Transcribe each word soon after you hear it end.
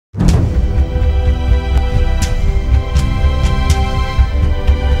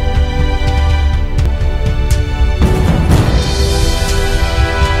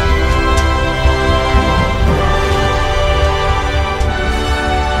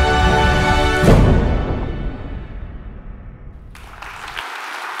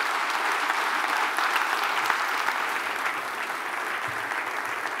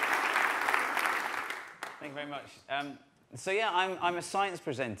So yeah, I'm a science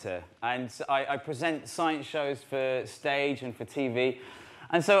presenter, and I present science shows for stage and for TV.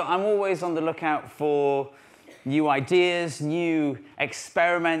 And so I'm always on the lookout for new ideas, new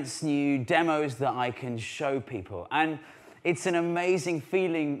experiments, new demos that I can show people. And it's an amazing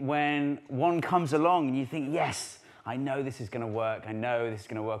feeling when one comes along and you think, yes, I know this is going to work. I know this is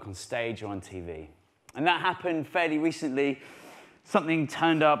going to work on stage or on TV. And that happened fairly recently. Something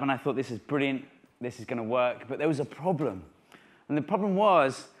turned up and I thought, this is brilliant. This is going to work. But there was a problem. And the problem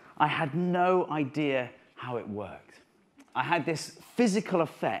was I had no idea how it worked. I had this physical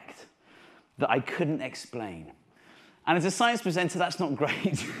effect that I couldn't explain. And as a science presenter, that's not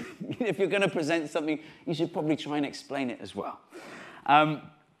great. If you're going to present something, you should probably try and explain it as well.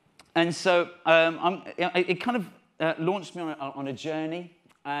 And so it kind of launched me on a journey,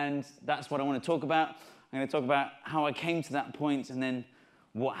 and that's what I want to talk about. I'm going to talk about how I came to that point and then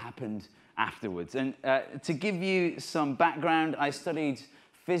what happened afterwards. And to give you some background, I studied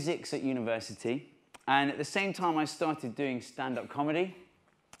physics at university, and at the same time I started doing stand-up comedy.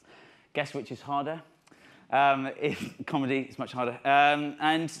 Guess which is harder? Comedy is much harder,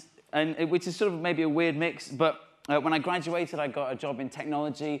 which is sort of maybe a weird mix, but when I graduated I got a job in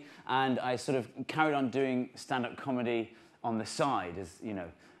technology, and I sort of carried on doing stand-up comedy on the side, as you know.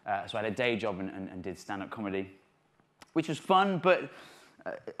 So I had a day job and did stand-up comedy, which was fun, but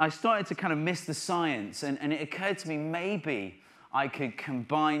I started to kind of miss the science, and it occurred to me maybe I could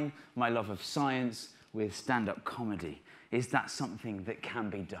combine my love of science with stand-up comedy. Is that something that can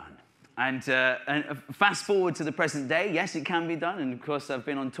be done? And fast forward to the present day, yes, it can be done. And of course, I've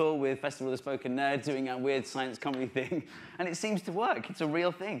been on tour with Festival of the Spoken Nerd doing our weird science comedy thing, and it seems to work. It's a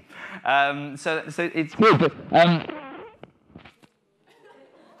real thing. So it's weird, but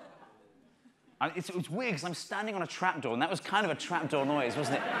it's weird because I'm standing on a trapdoor, and that was kind of a trapdoor noise,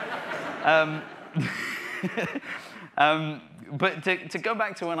 wasn't it? But to go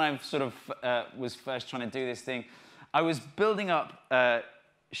back to when I sort of was first trying to do this thing, I was building up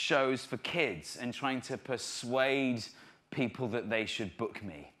shows for kids and trying to persuade people that they should book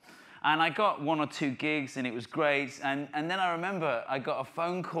me. And I got 1 or 2 gigs, and it was great. And then I remember I got a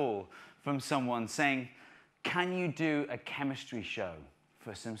phone call from someone saying, can you do a chemistry show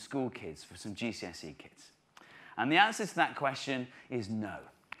for some school kids, for some GCSE kids? And the answer to that question is no.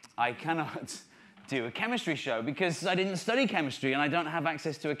 I cannot do a chemistry show because I didn't study chemistry, and I don't have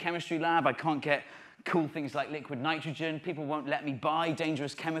access to a chemistry lab. I can't get cool things like liquid nitrogen. People won't let me buy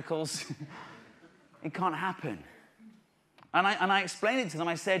dangerous chemicals. It can't happen. And I explained it to them.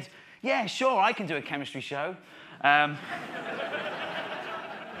 I said, yeah, sure, I can do a chemistry show. Right?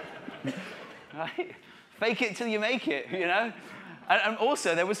 Fake it till you make it, you know? And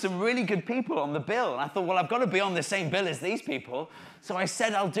also, there were some really good people on the bill. And I thought, well, I've got to be on the same bill as these people. So I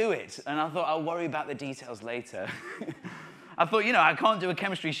said, I'll do it. And I thought, I'll worry about the details later. I thought, you know, I can't do a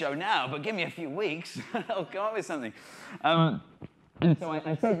chemistry show now, but give me a few weeks, I'll come up with something. And so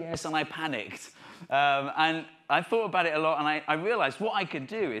I said yes, and I panicked. And I thought about it a lot, and I realized what I could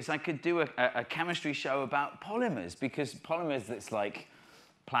do is I could do a chemistry show about polymers, because polymers, that's like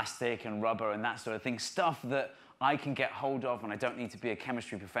plastic and rubber and that sort of thing, stuff that I can get hold of, and I don't need to be a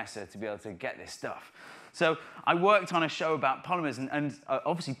chemistry professor to be able to get this stuff. So I worked on a show about polymers, and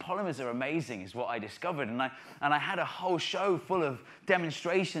obviously polymers are amazing, is what I discovered. And I had a whole show full of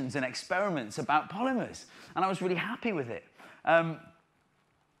demonstrations and experiments about polymers, and I was really happy with it.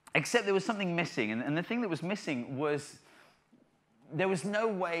 Except there was something missing, and the thing that was missing was there was no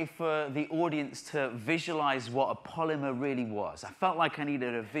way for the audience to visualize what a polymer really was. I felt like I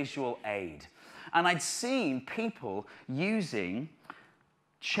needed a visual aid. And I'd seen people using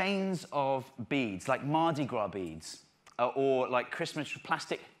chains of beads, like Mardi Gras beads, or like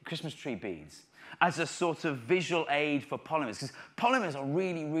plastic Christmas tree beads, as a sort of visual aid for polymers. Because polymers are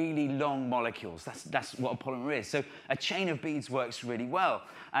really, really long molecules. That's what a polymer is. So a chain of beads works really well.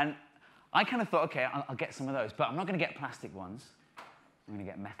 And I kind of thought, OK, I'll get some of those. But I'm not going to get plastic ones. I'm going to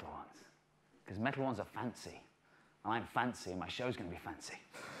get metal ones. Because metal ones are fancy. And I'm fancy, and my show's going to be fancy.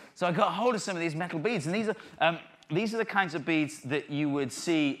 So I got hold of some of these metal beads. And these are the kinds of beads that you would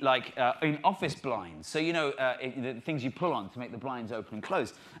see like in office blinds. So, you know, the things you pull on to make the blinds open and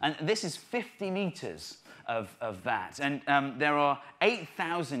close. And this is 50 meters of that. And there are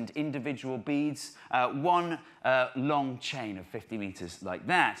 8,000 individual beads, one long chain of 50 meters like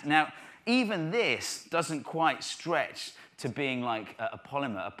that. Now, even this doesn't quite stretch to being like a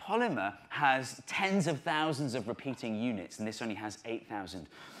polymer. A polymer has tens of thousands of repeating units, and this only has 8,000.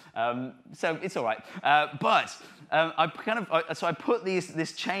 So it's all right. But I put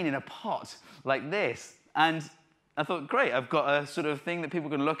this chain in a pot like this, and I thought, great, I've got a sort of thing that people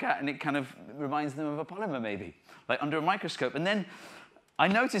can look at, and it kind of reminds them of a polymer, maybe, like under a microscope. And then I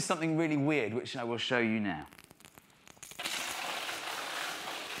noticed something really weird, which I will show you now.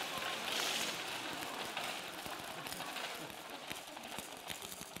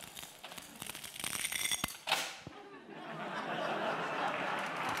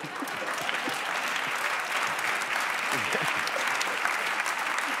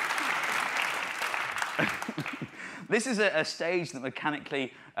 This is a stage that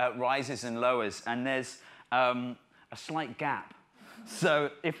mechanically rises and lowers, and there's a slight gap.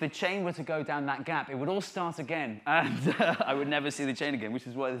 So if the chain were to go down that gap, it would all start again, and I would never see the chain again, which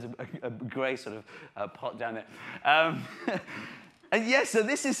is why there's a grey sort of pot down there. And yes, so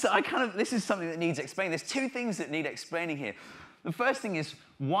this is something that needs explaining. There's two things that need explaining here. The first thing is,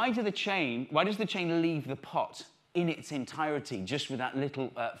 why does the chain leave the pot in its entirety, just with that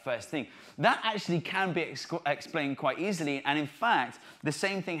little first thing? That actually can be explained quite easily, and in fact, the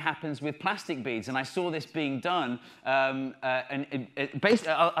same thing happens with plastic beads, and I saw this being done,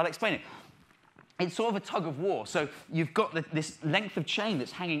 basically, I'll explain it. It's sort of a tug of war. So you've got this length of chain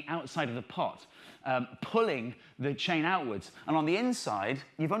that's hanging outside of the pot, pulling the chain outwards, and on the inside,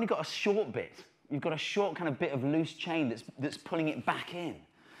 you've only got a short bit. You've got a short kind of bit of loose chain that's pulling it back in.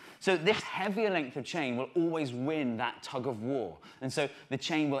 So this heavier length of chain will always win that tug of war. And so the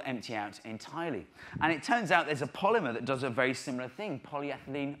chain will empty out entirely. And it turns out there's a polymer that does a very similar thing,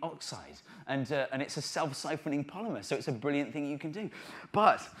 polyethylene oxide. And it's a self-siphoning polymer, so it's a brilliant thing you can do.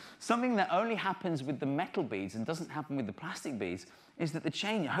 But something that only happens with the metal beads and doesn't happen with the plastic beads is that the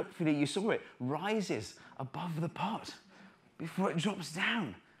chain, hopefully you saw it, rises above the pot before it drops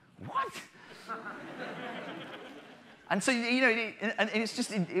down. What? And so, you know, and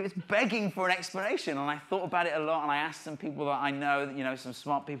it was begging for an explanation, and I thought about it a lot, and I asked some people that I know, you know, some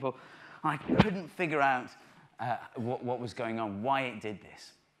smart people, and I couldn't figure out what was going on, why it did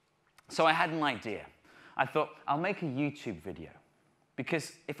this. So I had an idea. I thought, I'll make a YouTube video,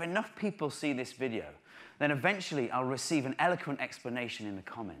 because if enough people see this video, then eventually I'll receive an eloquent explanation in the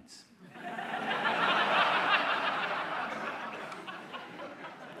comments.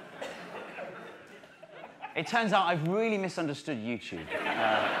 It turns out I've really misunderstood YouTube.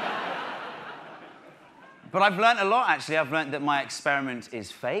 But I've learned a lot, actually. I've learned that my experiment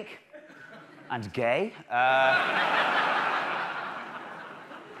is fake and gay. I've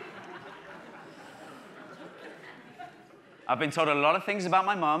been told a lot of things about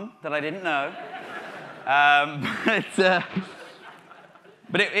my mum that I didn't know.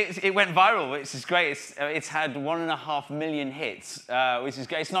 But it went viral, which is great. It's had 1.5 million hits, which is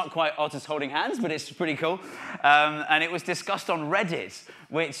great. It's not quite otters holding hands, but it's pretty cool. And it was discussed on Reddit,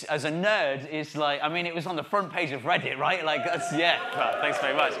 which, as a nerd, is like, I mean, it was on the front page of Reddit, right? Like, that's, yeah, well, thanks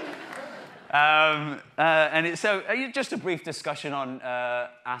very much. So just a brief discussion on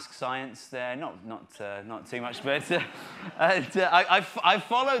Ask Science there. Not too much, but I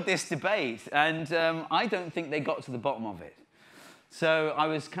followed this debate, and I don't think they got to the bottom of it. So I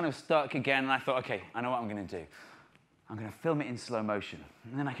was kind of stuck again, and I thought, OK, I know what I'm going to do. I'm going to film it in slow motion,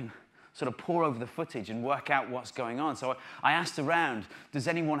 and then I can sort of pore over the footage and work out what's going on. So I asked around, does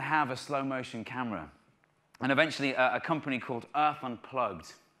anyone have a slow motion camera? And eventually, a company called Earth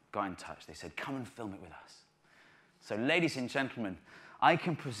Unplugged got in touch. They said, come and film it with us. So ladies and gentlemen, I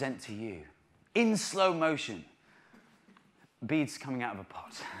can present to you, in slow motion, beads coming out of a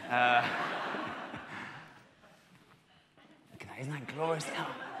pot. Isn't that glorious? Oh,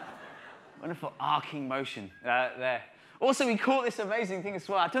 wonderful arcing motion there. Also, we caught this amazing thing as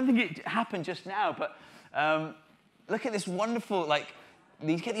well. I don't think it happened just now, but look at this wonderful, like,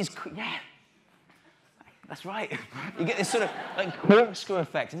 you get these, yeah, that's right. You get this sort of, like, corkscrew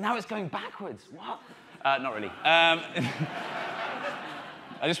effect, and now it's going backwards. What? Not really. I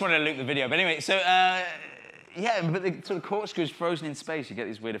just wanted to loop the video, but anyway, so, yeah, but the sort of corkscrew is frozen in space. You get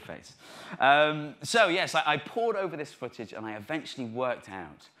these weird effects. So, yes, I pored over this footage, and I eventually worked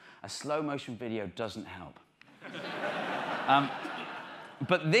out a slow-motion video doesn't help.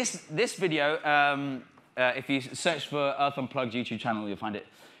 But this video, if you search for Earth Unplugged YouTube channel, you'll find it.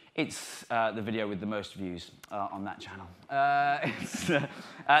 It's the video with the most views on that channel.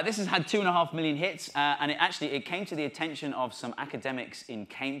 This has had 2.5 million hits, and it came to the attention of some academics in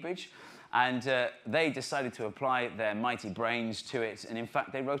Cambridge. And they decided to apply their mighty brains to it. And in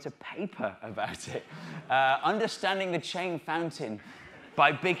fact, they wrote a paper about it. Understanding the Chain Fountain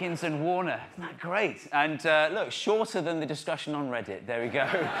by Biggins and Warner. Isn't that great? And look, shorter than the discussion on Reddit. There we go.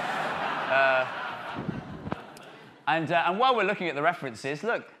 And while we're looking at the references,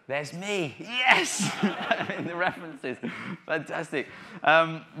 look, there's me. Yes! In the references. Fantastic.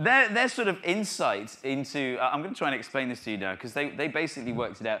 Their sort of insight into... I'm going to try and explain this to you now, because they basically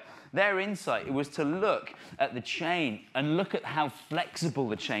worked it out. Their insight was to look at the chain and look at how flexible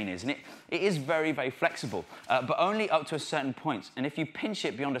the chain is. And it is very, very flexible, but only up to a certain point. And if you pinch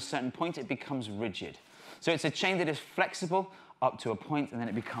it beyond a certain point, it becomes rigid. So it's a chain that is flexible up to a point, and then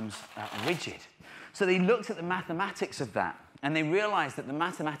it becomes rigid. So they looked at the mathematics of that, and they realized that the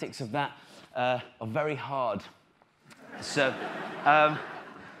mathematics of that are very hard. So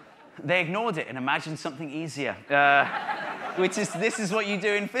they ignored it and imagined something easier, this is what you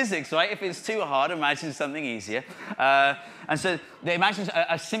do in physics, right? If it's too hard, imagine something easier. And so they imagined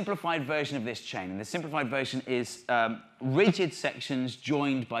a simplified version of this chain, and the simplified version is rigid sections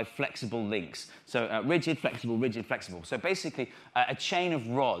joined by flexible links. So rigid, flexible, rigid, flexible. So basically, a chain of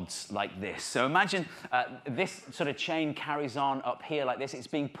rods like this. So imagine this sort of chain carries on up here like this. It's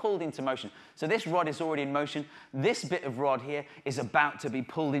being pulled into motion. So this rod is already in motion. This bit of rod here is about to be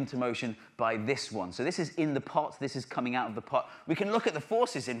pulled into motion by this one. So this is in the pot. This is coming out of the pot. We can look at the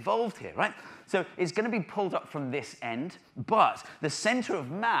forces involved here, right? So it's going to be pulled up from this end, but the center of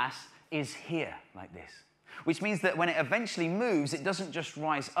mass is here like this, which means that when it eventually moves, it doesn't just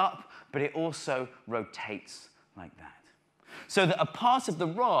rise up, but it also rotates like that. So that a part of the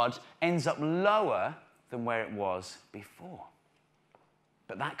rod ends up lower than where it was before.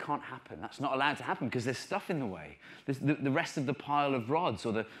 But that can't happen. That's not allowed to happen because there's stuff in the way. There's the rest of the pile of rods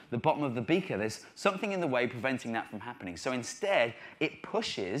or the bottom of the beaker. There's something in the way preventing that from happening. So instead, it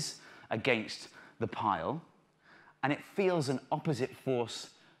pushes against the pile, and it feels an opposite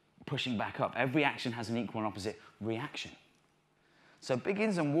force pushing back up. Every action has an equal and opposite reaction. So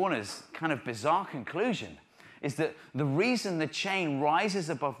Biggins and Warner's kind of bizarre conclusion is that the reason the chain rises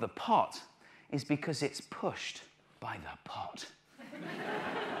above the pot is because it's pushed by the pot.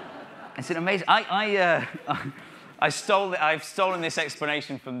 It's an amazing... I've stolen this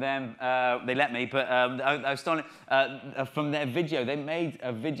explanation from them. They let me, but I've stolen it from their video. They made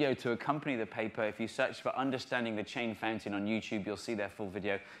a video to accompany the paper. If you search for Understanding the Chain Fountain on YouTube, you'll see their full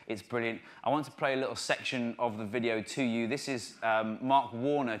video. It's brilliant. I want to play a little section of the video to you. This is Mark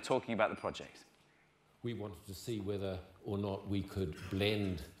Warner talking about the project. We wanted to see whether or not we could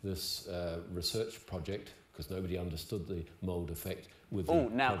blend this research project, because nobody understood the mould effect, with the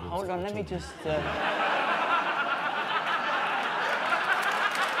now, hold on, let me just...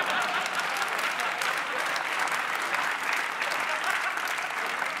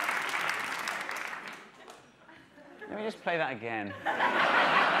 Let me just play that again.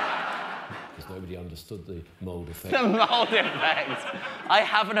 Because nobody understood the mould effect. The mould effect. I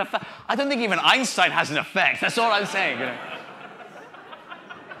have an effect. I don't think even Einstein has an effect. That's all I'm saying. You know?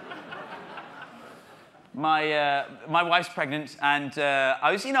 My wife's pregnant, and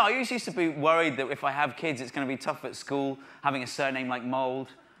I used to be worried that if I have kids, it's going to be tough at school having a surname like Mould.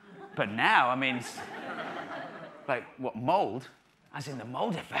 But now, I mean, like what, mould? As in the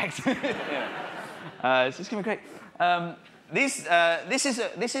mould effect. It's just going to be great.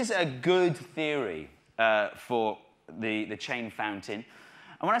 This is a good theory for the chain fountain.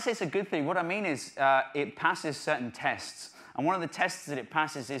 And when I say it's a good theory, what I mean is it passes certain tests. And one of the tests that it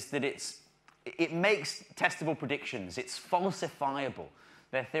passes is that it makes testable predictions. It's falsifiable.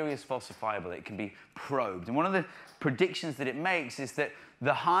 Their theory is falsifiable. It can be probed. And one of the predictions that it makes is that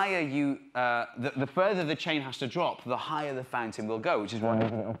the higher the further the chain has to drop, the higher the fountain will go, which is why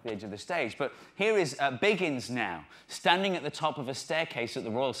I'm off the edge of the stage. But here is Biggins now, standing at the top of a staircase at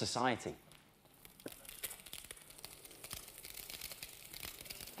the Royal Society.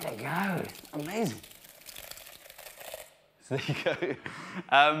 There you go. Amazing. So there you go.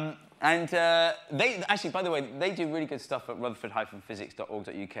 They actually, by the way, they do really good stuff at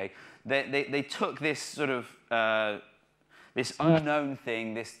rutherford-physics.org.uk. They took this sort of this unknown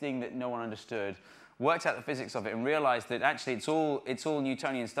thing, this thing that no one understood, worked out the physics of it, and realized that actually it's all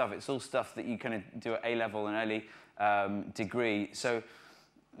Newtonian stuff. It's all stuff that you kind of do at A-level and early degree. So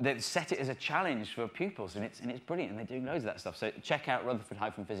they've set it as a challenge for pupils, and it's brilliant. And they're doing loads of that stuff. So check out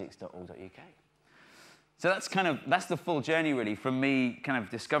rutherford-physics.org.uk. So that's the full journey, really, from me kind of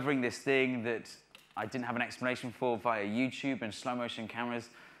discovering this thing that I didn't have an explanation for via YouTube and slow-motion cameras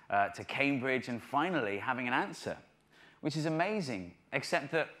to Cambridge, and finally having an answer, which is amazing,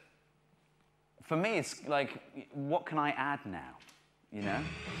 except that for me, it's like, what can I add now, you know?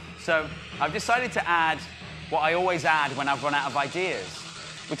 So I've decided to add what I always add when I've run out of ideas,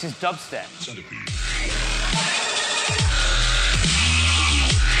 which is dubstep.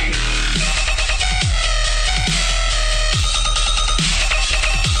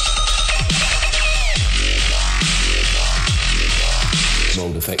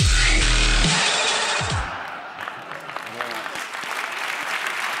 effect.